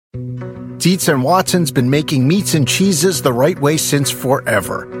Dietz and Watson's been making meats and cheeses the right way since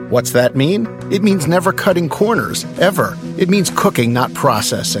forever. What's that mean? It means never cutting corners, ever. It means cooking, not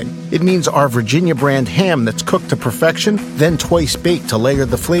processing. It means our Virginia brand ham that's cooked to perfection, then twice baked to layer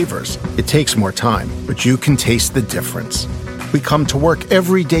the flavors. It takes more time, but you can taste the difference. We come to work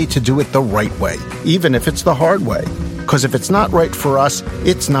every day to do it the right way, even if it's the hard way. Because if it's not right for us,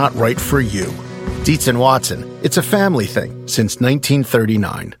 it's not right for you. Dietz and Watson, it's a family thing since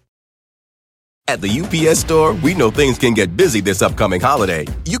 1939. At the UPS Store, we know things can get busy this upcoming holiday.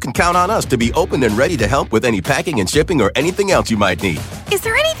 You can count on us to be open and ready to help with any packing and shipping or anything else you might need. Is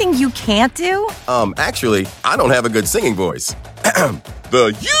there anything you can't do? Actually, I don't have a good singing voice.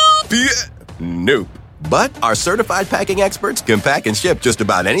 The UPS... Nope. But our certified packing experts can pack and ship just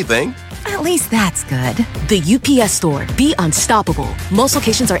about anything. At least that's good. The UPS Store. Be unstoppable. Most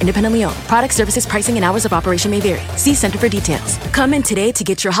locations are independently owned. Product, services, pricing, and hours of operation may vary. See Center for details. Come in today to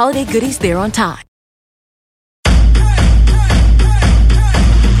get your holiday goodies there on time.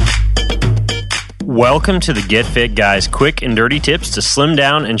 Welcome to the Get Fit Guys quick and dirty tips to slim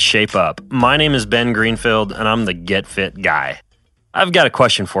down and shape up. My name is Ben Greenfield, and I'm the Get Fit Guy. I've got a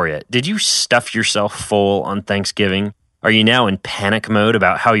question for you. Did you stuff yourself full on Thanksgiving? Are you now in panic mode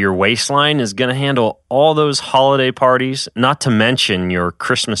about how your waistline is going to handle all those holiday parties, not to mention your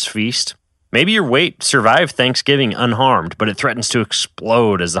Christmas feast? Maybe your weight survived Thanksgiving unharmed, but it threatens to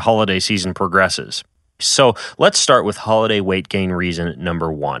explode as the holiday season progresses. So let's start with holiday weight gain reason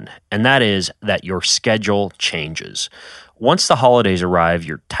number 1, and that is that your schedule changes. Once the holidays arrive,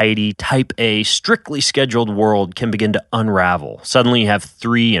 your tidy, type A, strictly scheduled world can begin to unravel. Suddenly you have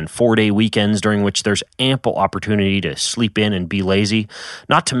 3- and 4-day weekends during which there's ample opportunity to sleep in and be lazy,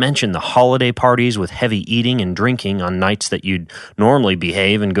 not to mention the holiday parties with heavy eating and drinking on nights that you'd normally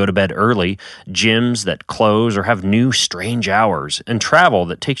behave and go to bed early, gyms that close or have new strange hours, and travel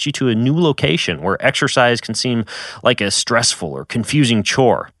that takes you to a new location where exercise can seem like a stressful or confusing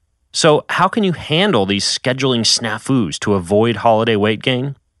chore. So how can you handle these scheduling snafus to avoid holiday weight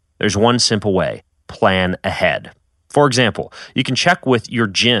gain? There's one simple way: plan ahead. For example, you can check with your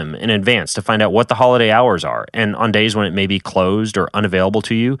gym in advance to find out what the holiday hours are, and on days when it may be closed or unavailable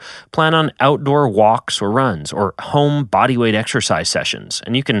to you, plan on outdoor walks or runs or home bodyweight exercise sessions,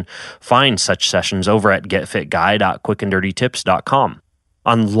 and you can find such sessions over at getfitguy.quickanddirtytips.com.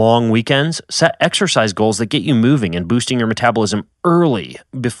 On long weekends, set exercise goals that get you moving and boosting your metabolism early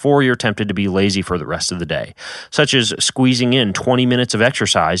before you're tempted to be lazy for the rest of the day, such as squeezing in 20 minutes of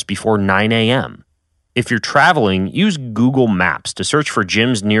exercise before 9 a.m. If you're traveling, use Google Maps to search for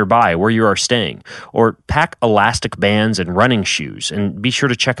gyms nearby where you are staying, or pack elastic bands and running shoes, and be sure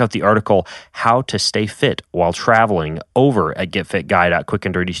to check out the article How to Stay Fit While Traveling over at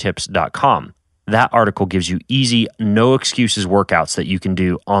getfitguy.quickanddirtytips.com. That article gives you easy, no excuses workouts that you can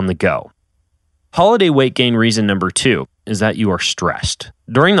do on the go. Holiday weight gain reason number 2 is that you are stressed.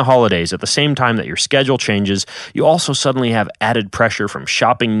 During the holidays, at the same time that your schedule changes, you also suddenly have added pressure from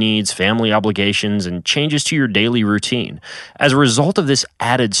shopping needs, family obligations, and changes to your daily routine. As a result of this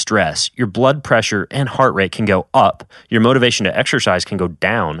added stress, your blood pressure and heart rate can go up, your motivation to exercise can go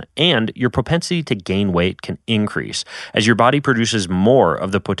down, and your propensity to gain weight can increase as your body produces more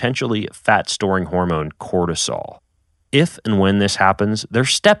of the potentially fat-storing hormone cortisol. If and when this happens, there are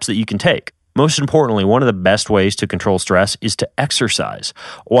steps that you can take. Most importantly, one of the best ways to control stress is to exercise.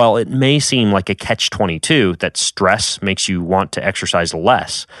 While it may seem like a catch-22 that stress makes you want to exercise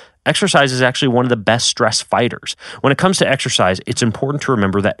less, exercise is actually one of the best stress fighters. When it comes to exercise, it's important to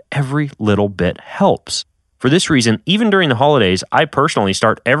remember that every little bit helps. For this reason, even during the holidays, I personally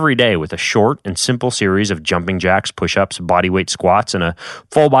start every day with a short and simple series of jumping jacks, push-ups, bodyweight squats, and a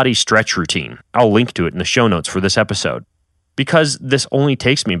full-body stretch routine. I'll link to it in the show notes for this episode. Because this only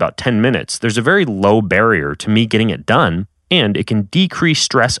takes me about 10 minutes, there's a very low barrier to me getting it done, and it can decrease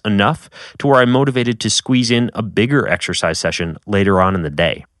stress enough to where I'm motivated to squeeze in a bigger exercise session later on in the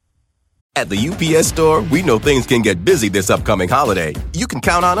day. At the UPS Store, we know things can get busy this upcoming holiday. You can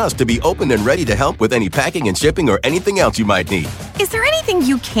count on us to be open and ready to help with any packing and shipping or anything else you might need. Is there anything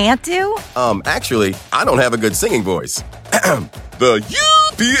you can't do? Actually, I don't have a good singing voice. The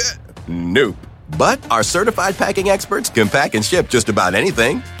UPS... Nope. But our certified packing experts can pack and ship just about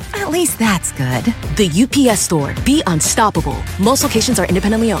anything. At least that's good. The UPS Store. Be unstoppable. Most locations are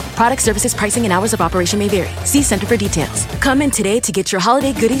independently owned. Product, services, pricing, and hours of operation may vary. See Center for details. Come in today to get your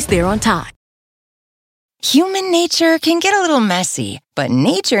holiday goodies there on time. Human nature can get a little messy, but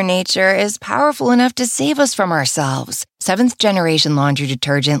nature is powerful enough to save us from ourselves. 7th Generation Laundry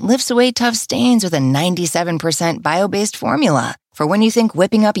Detergent lifts away tough stains with a 97% bio-based formula. For when you think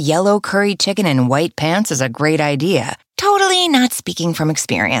whipping up yellow curry chicken in white pants is a great idea. Totally not speaking from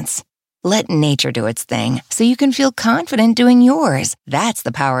experience. Let nature do its thing so you can feel confident doing yours. That's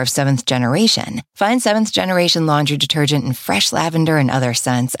the power of Seventh Generation. Find Seventh Generation laundry detergent in fresh lavender and other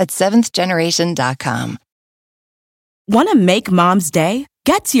scents at seventhgeneration.com. Want to make Mom's Day?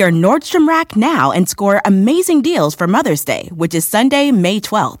 Get to your Nordstrom Rack now and score amazing deals for Mother's Day, which is Sunday, May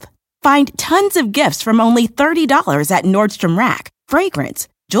 12th. Find tons of gifts from only $30 at Nordstrom Rack. Fragrance,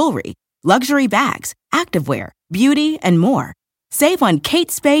 jewelry, luxury bags, activewear, beauty, and more. Save on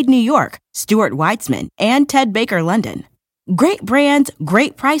Kate Spade New York, Stuart Weitzman, and Ted Baker London. Great brands,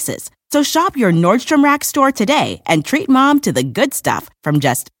 great prices. So shop your Nordstrom Rack store today and treat Mom to the good stuff from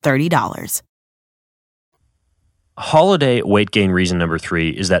just $30. Holiday weight gain reason number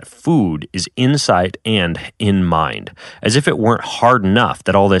 3 is that food is in sight and in mind. As if it weren't hard enough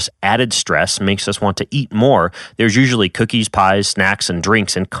that all this added stress makes us want to eat more, there's usually cookies, pies, snacks, and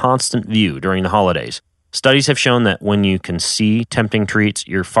drinks in constant view during the holidays. Studies have shown that when you can see tempting treats,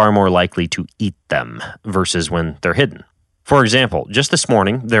 you're far more likely to eat them versus when they're hidden. For example, just this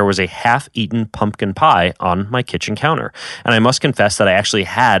morning, there was a half-eaten pumpkin pie on my kitchen counter, and I must confess that I actually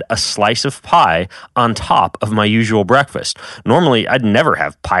had a slice of pie on top of my usual breakfast. Normally, I'd never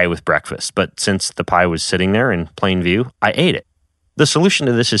have pie with breakfast, but since the pie was sitting there in plain view, I ate it. The solution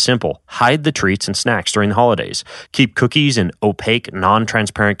to this is simple. Hide the treats and snacks during the holidays. Keep cookies in opaque,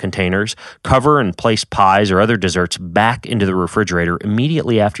 non-transparent containers. Cover and place pies or other desserts back into the refrigerator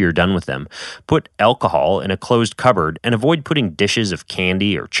immediately after you're done with them. Put alcohol in a closed cupboard and avoid putting dishes of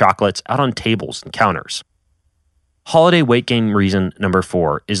candy or chocolates out on tables and counters. Holiday weight gain reason number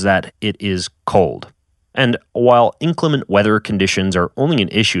 4 is that it is cold. And while inclement weather conditions are only an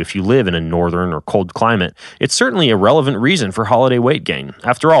issue if you live in a northern or cold climate, it's certainly a relevant reason for holiday weight gain.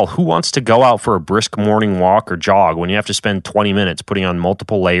 After all, who wants to go out for a brisk morning walk or jog when you have to spend 20 minutes putting on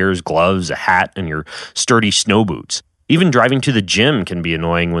multiple layers, gloves, a hat, and your sturdy snow boots? Even driving to the gym can be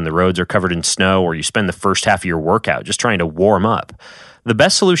annoying when the roads are covered in snow or you spend the first half of your workout just trying to warm up. The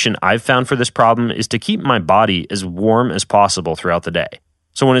best solution I've found for this problem is to keep my body as warm as possible throughout the day.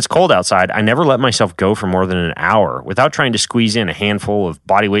 So when it's cold outside, I never let myself go for more than an hour without trying to squeeze in a handful of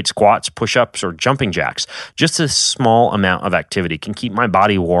bodyweight squats, push-ups, or jumping jacks. Just a small amount of activity can keep my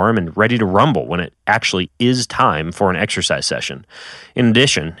body warm and ready to rumble when it actually is time for an exercise session. In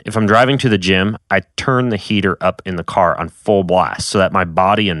addition, if I'm driving to the gym, I turn the heater up in the car on full blast so that my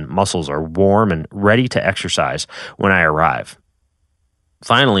body and muscles are warm and ready to exercise when I arrive.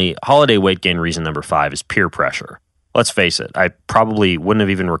 Finally, holiday weight gain reason number 5 is peer pressure. Let's face it, I probably wouldn't have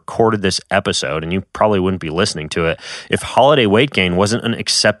even recorded this episode, and you probably wouldn't be listening to it, if holiday weight gain wasn't an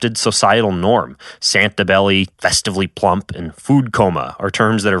accepted societal norm. Santa belly, festively plump, and food coma are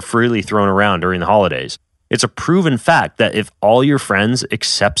terms that are freely thrown around during the holidays. It's a proven fact that if all your friends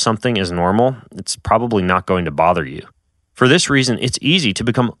accept something as normal, it's probably not going to bother you. For this reason, it's easy to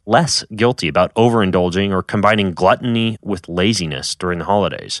become less guilty about overindulging or combining gluttony with laziness during the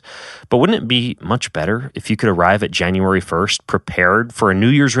holidays. But wouldn't it be much better if you could arrive at January 1st prepared for a New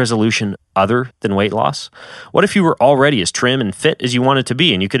Year's resolution other than weight loss? What if you were already as trim and fit as you wanted to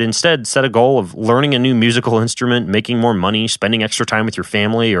be, and you could instead set a goal of learning a new musical instrument, making more money, spending extra time with your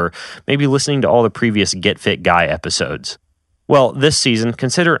family, or maybe listening to all the previous Get Fit Guy episodes? Well, this season,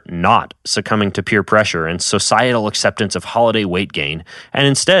 consider not succumbing to peer pressure and societal acceptance of holiday weight gain, and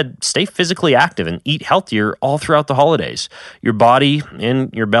instead stay physically active and eat healthier all throughout the holidays. Your body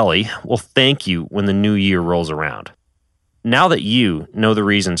and your belly will thank you when the new year rolls around. Now that you know the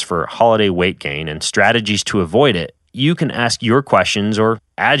reasons for holiday weight gain and strategies to avoid it, you can ask your questions or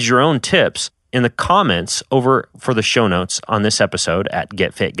add your own tips in the comments over for the show notes on this episode at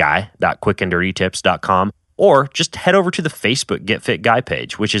getfitguy.quickanddirtytips.com. Or just head over to the Facebook Get Fit Guy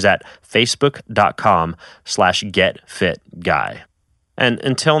page, which is at facebook.com/getfitguy. And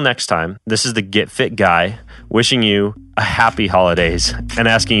until next time, this is the Get Fit Guy wishing you a happy holidays and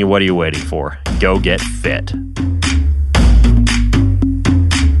asking you, what are you waiting for? Go get fit.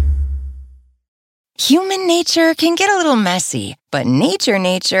 Human nature can get a little messy, but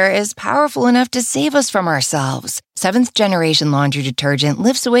nature is powerful enough to save us from ourselves. Seventh Generation laundry detergent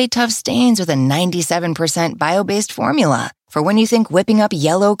lifts away tough stains with a 97% bio-based formula. For when you think whipping up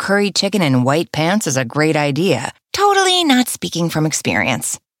yellow curry chicken in white pants is a great idea. Totally not speaking from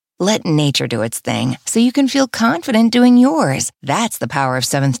experience. Let nature do its thing so you can feel confident doing yours. That's the power of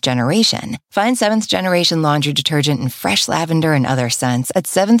Seventh Generation. Find Seventh Generation laundry detergent in fresh lavender and other scents at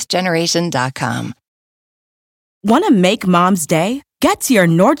seventhgeneration.com. Want to make Mom's Day? Get to your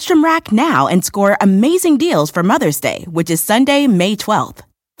Nordstrom Rack now and score amazing deals for Mother's Day, which is Sunday, May 12th.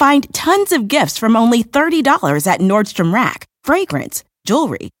 Find tons of gifts from only $30 at Nordstrom Rack. Fragrance,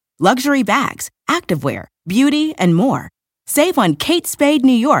 jewelry, luxury bags, activewear, beauty, and more. Save on Kate Spade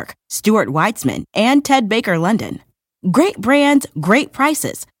New York, Stuart Weitzman, and Ted Baker London. Great brands, great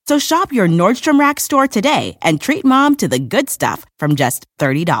prices. So shop your Nordstrom Rack store today and treat mom to the good stuff from just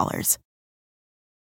 $30.